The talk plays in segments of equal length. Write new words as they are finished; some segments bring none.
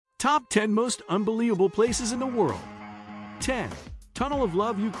Top 10 Most Unbelievable Places in the World. 10. Tunnel of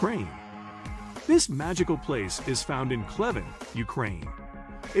Love, Ukraine. This magical place is found in Klevin, Ukraine.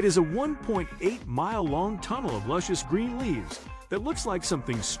 It is a 1.8-mile-long tunnel of luscious green leaves that looks like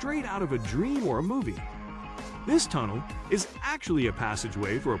something straight out of a dream or a movie. This tunnel is actually a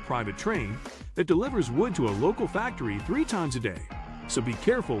passageway for a private train that delivers wood to a local factory 3 times a day, so be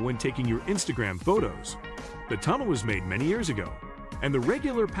careful when taking your Instagram photos. The tunnel was made many years ago, and the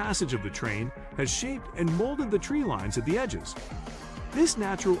regular passage of the train has shaped and molded the tree lines at the edges. This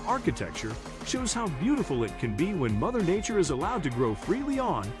natural architecture shows how beautiful it can be when Mother Nature is allowed to grow freely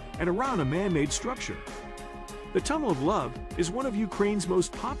on and around a man-made structure. The Tunnel of Love is one of Ukraine's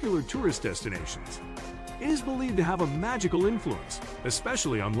most popular tourist destinations. It is believed to have a magical influence,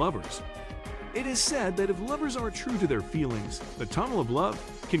 especially on lovers. It is said that if lovers are true to their feelings, the Tunnel of Love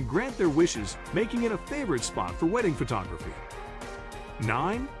can grant their wishes, making it a favorite spot for wedding photography.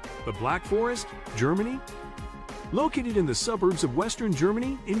 9. The Black Forest, Germany. Located in the suburbs of western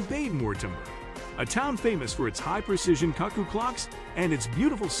Germany in Baden-Württemberg, a town famous for its high-precision cuckoo clocks and its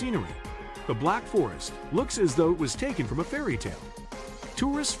beautiful scenery, the Black Forest looks as though it was taken from a fairy tale.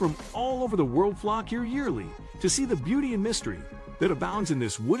 Tourists from all over the world flock here yearly to see the beauty and mystery that abounds in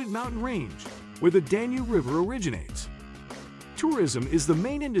this wooded mountain range where the Danube River originates. Tourism is the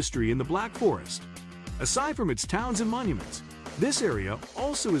main industry in the Black Forest. Aside from its towns and monuments, this area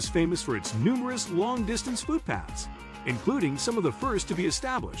also is famous for its numerous long-distance footpaths, including some of the first to be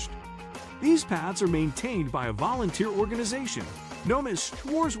established. These paths are maintained by a volunteer organization known as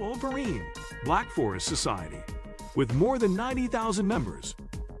Schwarzwaldverein Black Forest Society, with more than 90,000 members.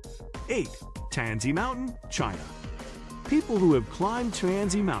 8. Tianzi Mountain, China. People who have climbed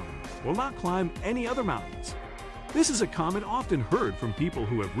Tianzi Mountain will not climb any other mountains. This is a comment often heard from people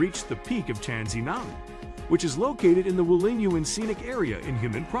who have reached the peak of Tianzi Mountain, which is located in the Wulingyuan Scenic Area in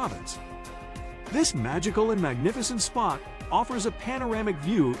Hunan Province. This magical and magnificent spot offers a panoramic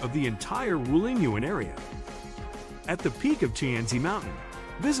view of the entire Wulingyuan area. At the peak of Tianzi Mountain,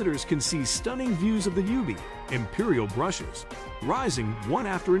 visitors can see stunning views of the Yubi, imperial brushes, rising one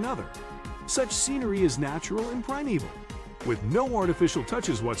after another. Such scenery is natural and primeval, with no artificial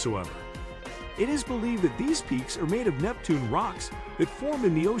touches whatsoever. It is believed that these peaks are made of Neptune rocks that formed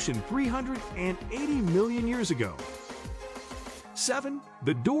in the ocean 380 million years ago. 7.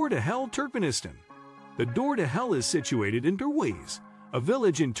 The Door to Hell, Turkmenistan. The Door to Hell is situated in Derwiz, a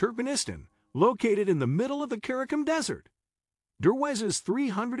village in Turkmenistan, located in the middle of the Karakum Desert. Derwiz's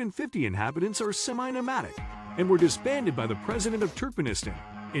 350 inhabitants are semi-nomadic and were disbanded by the president of Turkmenistan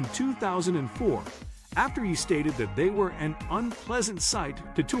in 2004 after he stated that they were an unpleasant sight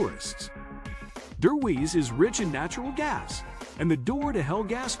to tourists. Derwiz is rich in natural gas, and the Door to Hell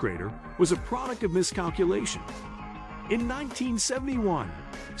gas crater was a product of miscalculation. In 1971,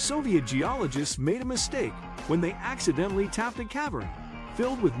 Soviet geologists made a mistake when they accidentally tapped a cavern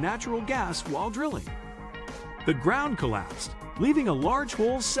filled with natural gas while drilling. The ground collapsed, leaving a large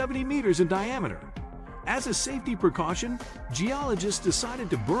hole 70 meters in diameter. As a safety precaution, geologists decided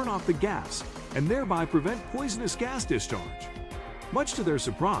to burn off the gas and thereby prevent poisonous gas discharge. Much to their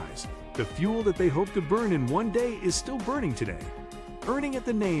surprise, the fuel that they hoped to burn in one day is still burning today, earning it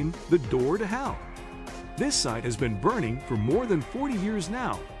the name the Door to Hell. This site has been burning for more than 40 years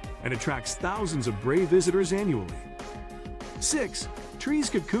now and attracts thousands of brave visitors annually. 6. Trees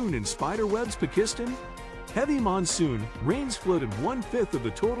cocoon in spider webs, Pakistan. Heavy monsoon rains flooded 1/5 of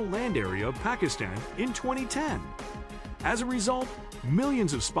the total land area of Pakistan in 2010. As a result,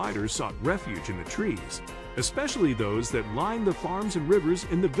 millions of spiders sought refuge in the trees, especially those that lined the farms and rivers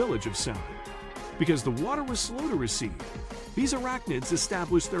in the village of Sam. Because the water was slow to recede, these arachnids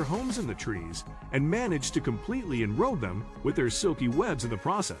established their homes in the trees and managed to completely enrobe them with their silky webs in the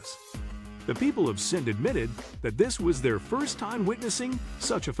process. The people of Sindh admitted that this was their first time witnessing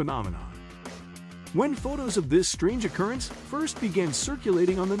such a phenomenon. When photos of this strange occurrence first began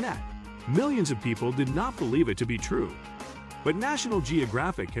circulating on the net, millions of people did not believe it to be true. But National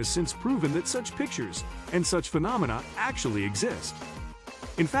Geographic has since proven that such pictures and such phenomena actually exist.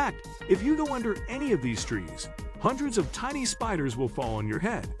 In fact, if you go under any of these trees, hundreds of tiny spiders will fall on your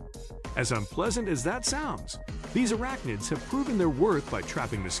head. As unpleasant as that sounds, these arachnids have proven their worth by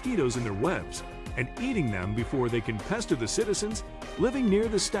trapping mosquitoes in their webs and eating them before they can pester the citizens living near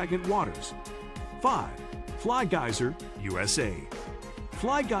the stagnant waters. 5. Fly Geyser, USA.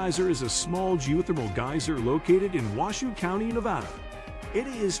 Fly Geyser is a small geothermal geyser located in Washoe County, Nevada. It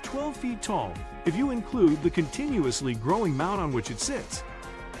is 12 feet tall if you include the continuously growing mount on which it sits.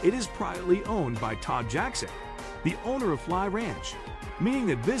 It is privately owned by Todd Jackson, the owner of Fly Ranch, meaning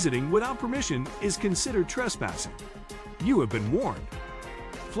that visiting without permission is considered trespassing. You have been warned.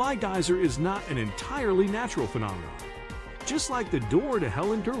 Fly Geyser is not an entirely natural phenomenon. Just like the door to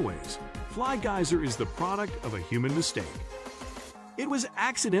hell in Derways, Fly Geyser is the product of a human mistake. It was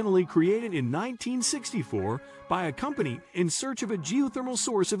accidentally created in 1964 by a company in search of a geothermal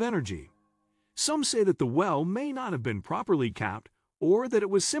source of energy. Some say that the well may not have been properly capped or that it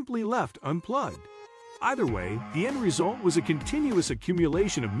was simply left unplugged. Either way, the end result was a continuous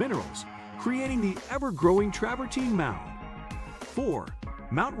accumulation of minerals, creating the ever-growing travertine mound. 4.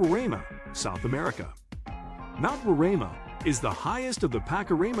 Mount Roraima, South America. Mount Roraima is the highest of the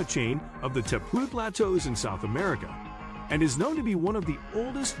Pacaraima chain of the Tepuy Plateaus in South America and is known to be one of the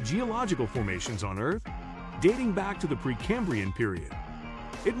oldest geological formations on Earth, dating back to the Precambrian period.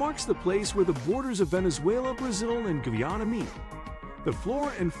 It marks the place where the borders of Venezuela, Brazil, and Guyana meet. The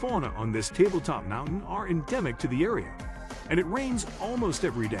flora and fauna on this tabletop mountain are endemic to the area, and it rains almost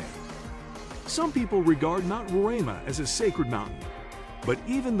every day. Some people regard Mount Roraima as a sacred mountain, but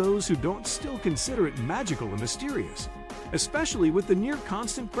even those who don't still consider it magical and mysterious, especially with the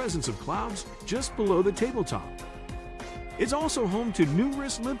near-constant presence of clouds just below the tabletop. It's also home to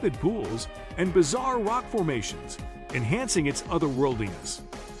numerous limpid pools and bizarre rock formations, enhancing its otherworldliness.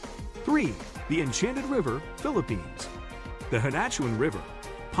 3. The Enchanted River, Philippines. The Hanachuan River,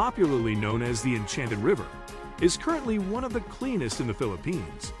 popularly known as the Enchanted River, is currently one of the cleanest in the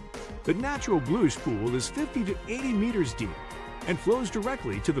Philippines. The natural bluish pool is 50 to 80 meters deep and flows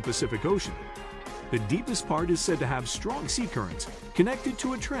directly to the Pacific Ocean. The deepest part is said to have strong sea currents connected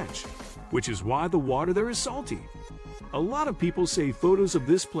to a trench, which is why the water there is salty. A lot of people say photos of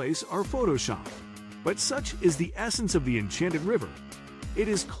this place are photoshopped, but such is the essence of the Enchanted River. It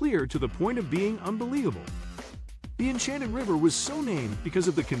is clear to the point of being unbelievable. The Enchanted River was so named because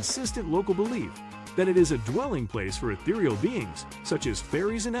of the consistent local belief that it is a dwelling place for ethereal beings, such as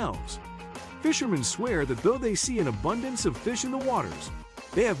fairies and elves. Fishermen swear that though they see an abundance of fish in the waters,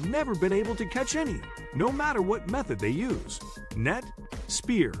 they have never been able to catch any, no matter what method they use: net,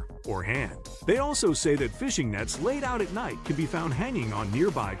 spear, or hand. They also say that fishing nets laid out at night can be found hanging on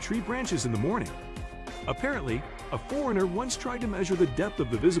nearby tree branches in the morning. Apparently, a foreigner once tried to measure the depth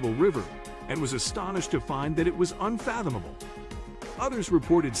of the visible river and was astonished to find that it was unfathomable. Others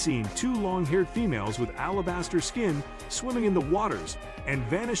reported seeing two long-haired females with alabaster skin swimming in the waters and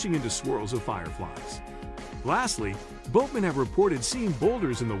vanishing into swirls of fireflies. Lastly, boatmen have reported seeing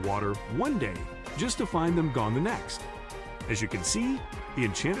boulders in the water one day just to find them gone the next. As you can see, the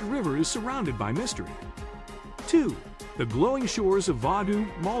Enchanted River is surrounded by mystery. 2. The glowing shores of Vadu,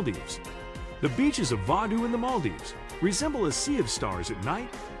 Maldives. The beaches of Vadu in the Maldives resemble a sea of stars at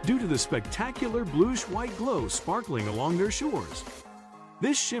night due to the spectacular bluish-white glow sparkling along their shores.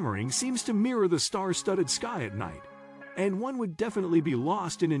 This shimmering seems to mirror the star-studded sky at night, and one would definitely be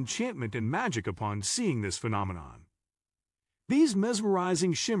lost in enchantment and magic upon seeing this phenomenon. These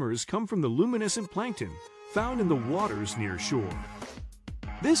mesmerizing shimmers come from the luminescent plankton found in the waters near shore.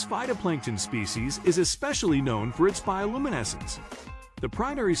 This phytoplankton species is especially known for its bioluminescence. The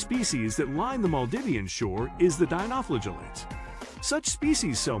primary species that line the Maldivian shore is the dinoflagellates. Such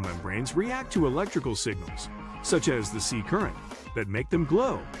species' cell membranes react to electrical signals, such as the sea current, that make them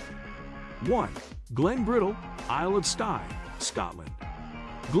glow. 1. Glen Brittle, Isle of Skye, Scotland.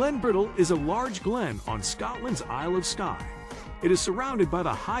 Glen Brittle is a large glen on Scotland's Isle of Skye. It is surrounded by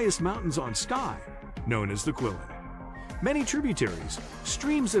the highest mountains on Skye, known as the Quillen. Many tributaries,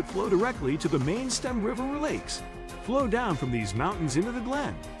 streams that flow directly to the main stem river or lakes, flow down from these mountains into the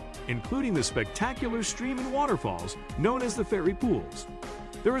glen, including the spectacular stream and waterfalls known as the Fairy Pools.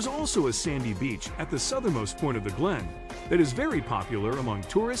 There is also a sandy beach at the southernmost point of the glen that is very popular among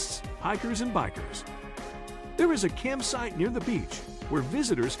tourists, hikers, and bikers. There is a campsite near the beach where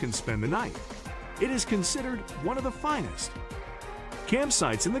visitors can spend the night. It is considered one of the finest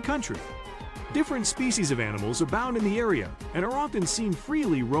campsites in the country. Different species of animals abound in the area and are often seen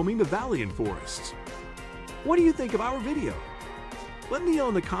freely roaming the valley and forests. What do you think of our video? Let me know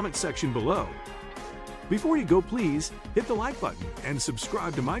in the comment section below. Before you go, please hit the like button and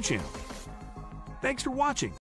subscribe to my channel. Thanks for watching.